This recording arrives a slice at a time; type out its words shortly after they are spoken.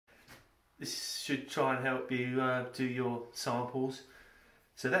this should try and help you do your samples.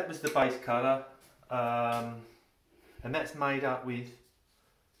 So that was the base colour, and that's made up with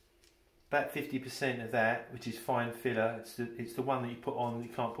about 50% of that, which is fine filler. It's the one that you put on. You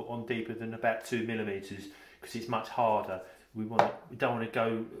can't put on deeper than about 2mm because it's much harder. We don't want to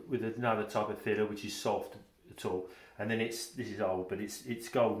go with another type of filler which is soft at all. And then this is old, but it's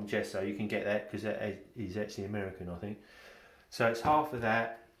golden gesso. You can get that because that is actually American, I think. So it's half of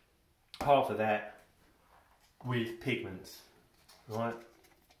that with pigments, right?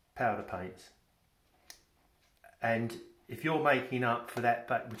 Powder paints. And if you're making up for that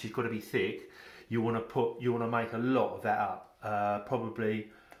back, which has got to be thick, you want to make a lot of that up. Probably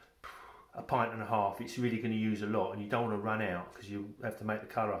a pint and a half. It's really going to use a lot, and you don't want to run out because you have to make the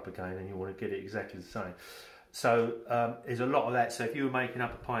colour up again, and you want to get it exactly the same. So there's a lot of that. So if you were making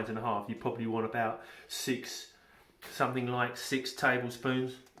up a pint and a half, you probably want about something like 6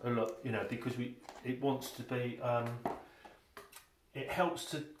 tablespoons. A lot, you know, because it wants to be. It helps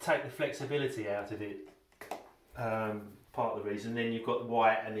to take the flexibility out of it. Part of the reason. Then you've got the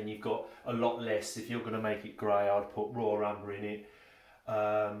white, and then you've got a lot less. If you're going to make it grey, I'd put raw umber in it,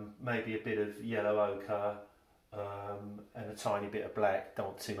 maybe a bit of yellow ochre, and a tiny bit of black. Don't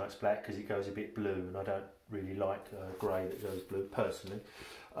want too much black because it goes a bit blue, and I don't really like grey that goes blue personally.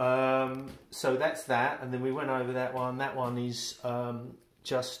 So that's that, and then we went over that one. That one is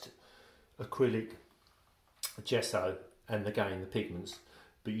just acrylic gesso, and again the pigments.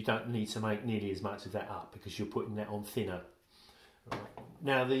 But you don't need to make nearly as much of that up because you're putting that on thinner. Right.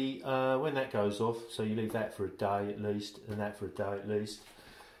 Now when that goes off, so you leave that for a day at least, and that for a day at least.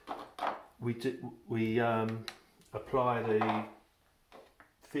 We apply the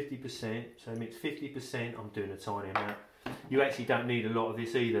 50%. So mix 50%. I'm doing a tiny amount. You actually don't need a lot of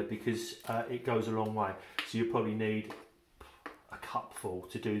this either because it goes a long way. So you probably need a cupful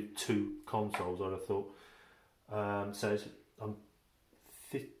to do 2 consoles, I'd have thought. So I'm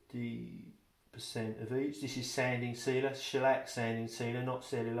 50% of each. This is sanding sealer, shellac sanding sealer, not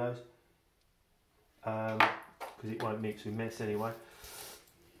cellulose, because it won't mix with mess anyway.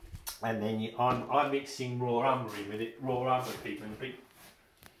 And then I'm mixing raw umber in with it, raw umber pigment.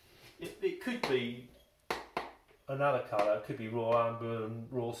 It could be another colour. It could be raw umber and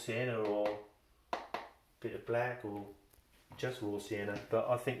raw sienna, or a bit of black, or just raw sienna. But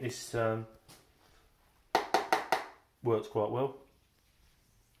I think this works quite well.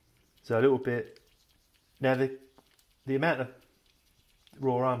 So a little bit. Now the amount of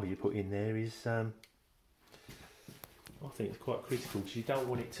raw umber you put in there is, I think it's quite critical because you don't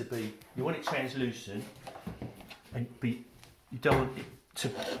want it to be. You want it translucent, and you don't want it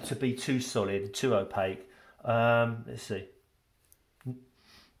to be too solid, too opaque. Let's see.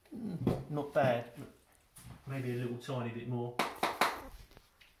 Not bad. Maybe a little tiny bit more.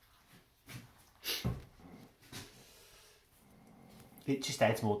 It just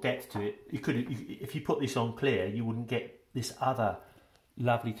adds more depth to it. If you put this on clear, you wouldn't get this other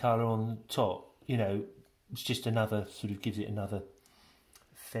lovely colour on top. You know, it's just another, sort of gives it another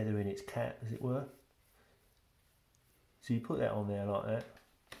feather in its cap, as it were. So you put that on there like that.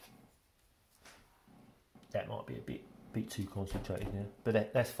 That might be a bit too concentrated now,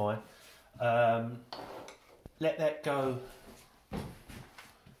 but that's fine. Let that go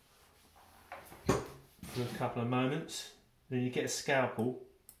for a couple of moments. Then you get a scalpel.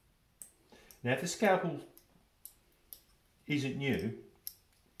 Now if the scalpel isn't new,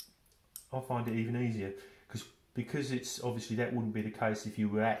 I find it even easier because it's obviously that wouldn't be the case if you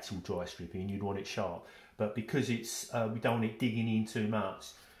were actual dry stripping, you'd want it sharp. But because it's we don't want it digging in too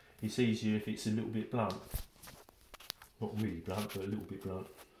much, it's easier if it's a little bit blunt. Not really blunt, but a little bit blunt.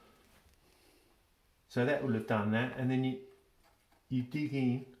 So that will have done that, and then you dig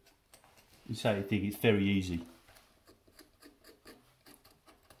in. You say dig, it's very easy.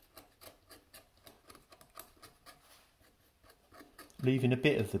 Leaving a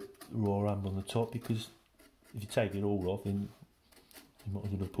bit of the raw umber on the top, because if you take it all off, then you might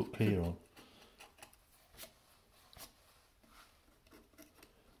as well put clear on.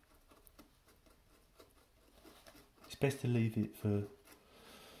 It's best to leave it for a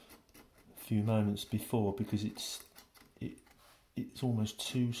few moments before, because it's almost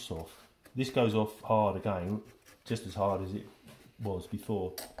too soft. This goes off hard again, just as hard as it was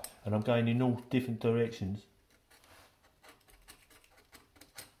before, and I'm going in all different directions.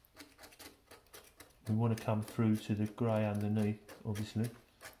 We want to come through to the grey underneath, obviously.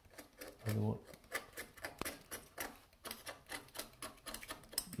 Otherwise,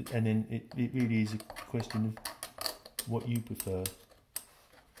 and then it really is a question of what you prefer.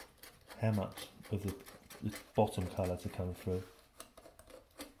 How much of the bottom colour to come through.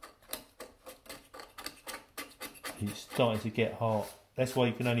 it's starting to get hard. That's why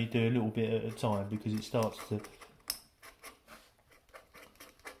you can only do a little bit at a time, because it starts to.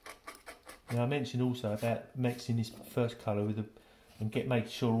 Now I mentioned also about mixing this first colour with making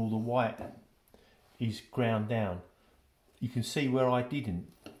sure all the white is ground down. You can see where I didn't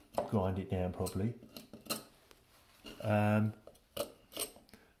grind it down properly, but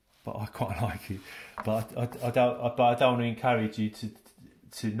I quite like it. But I don't want to encourage you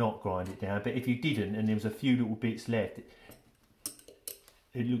to not grind it down. But if you didn't, and there was a few little bits left,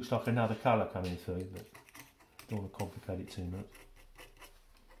 it looks like another colour coming through. But don't want to complicate it too much.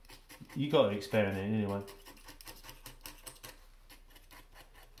 You got to experiment anyway.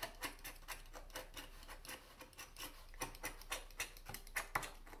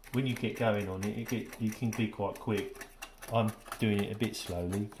 When you get going on it, it can be quite quick. I'm doing it a bit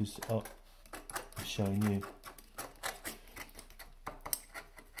slowly because I'm showing you.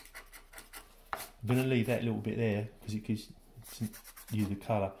 I'm going to leave that little bit there because it gives you the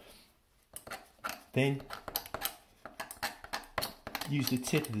colour. Then use the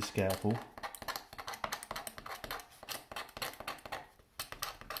tip of the scalpel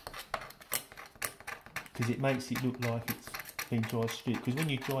because it makes it look like it's been dry stripped. Because when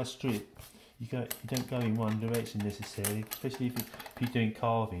you dry strip, you don't go in one direction necessarily. Especially if you're doing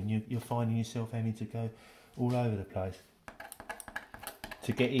carving, you're finding yourself having to go all over the place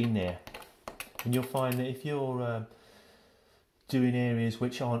to get in there. And you'll find that if you're doing areas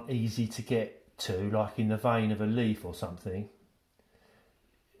which aren't easy to get to, like in the vein of a leaf or something,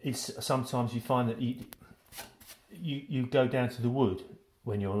 sometimes you find that you go down to the wood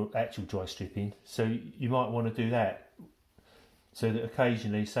when you're actual dry stripping. So you might want to do that, so that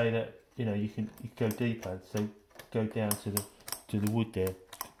occasionally, say that you can go deeper. So go down to the wood there,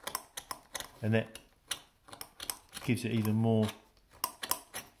 and that gives it even more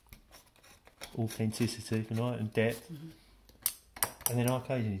authenticity, if you like, and depth. And then I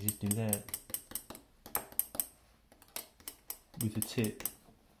occasionally just do that with the tip.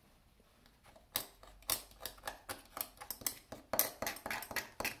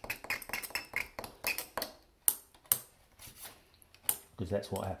 Because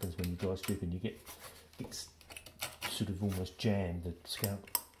that's what happens when you dry stripping. You get it's sort of almost jammed, the scalp.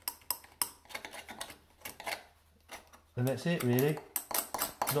 And that's it really.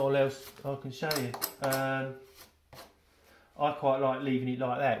 Not all else I can show you. I quite like leaving it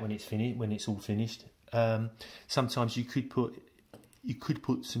like that when it's finished. When it's all finished. Sometimes you could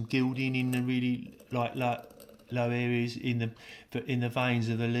put some gilding in the really low areas in the veins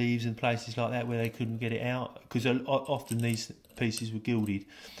of the leaves and places like that where they couldn't get it out, because often these pieces were gilded,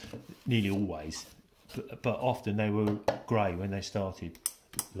 nearly always, but often they were grey when they started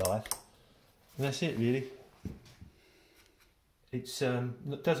life. And that's it really. It's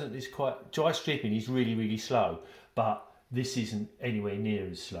quite dry stripping is really slow, but this isn't anywhere near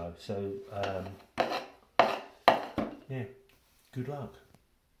as slow. So yeah, good luck.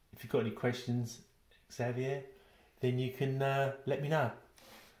 If you've got any questions, Xavier, then you can let me know.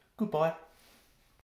 Goodbye.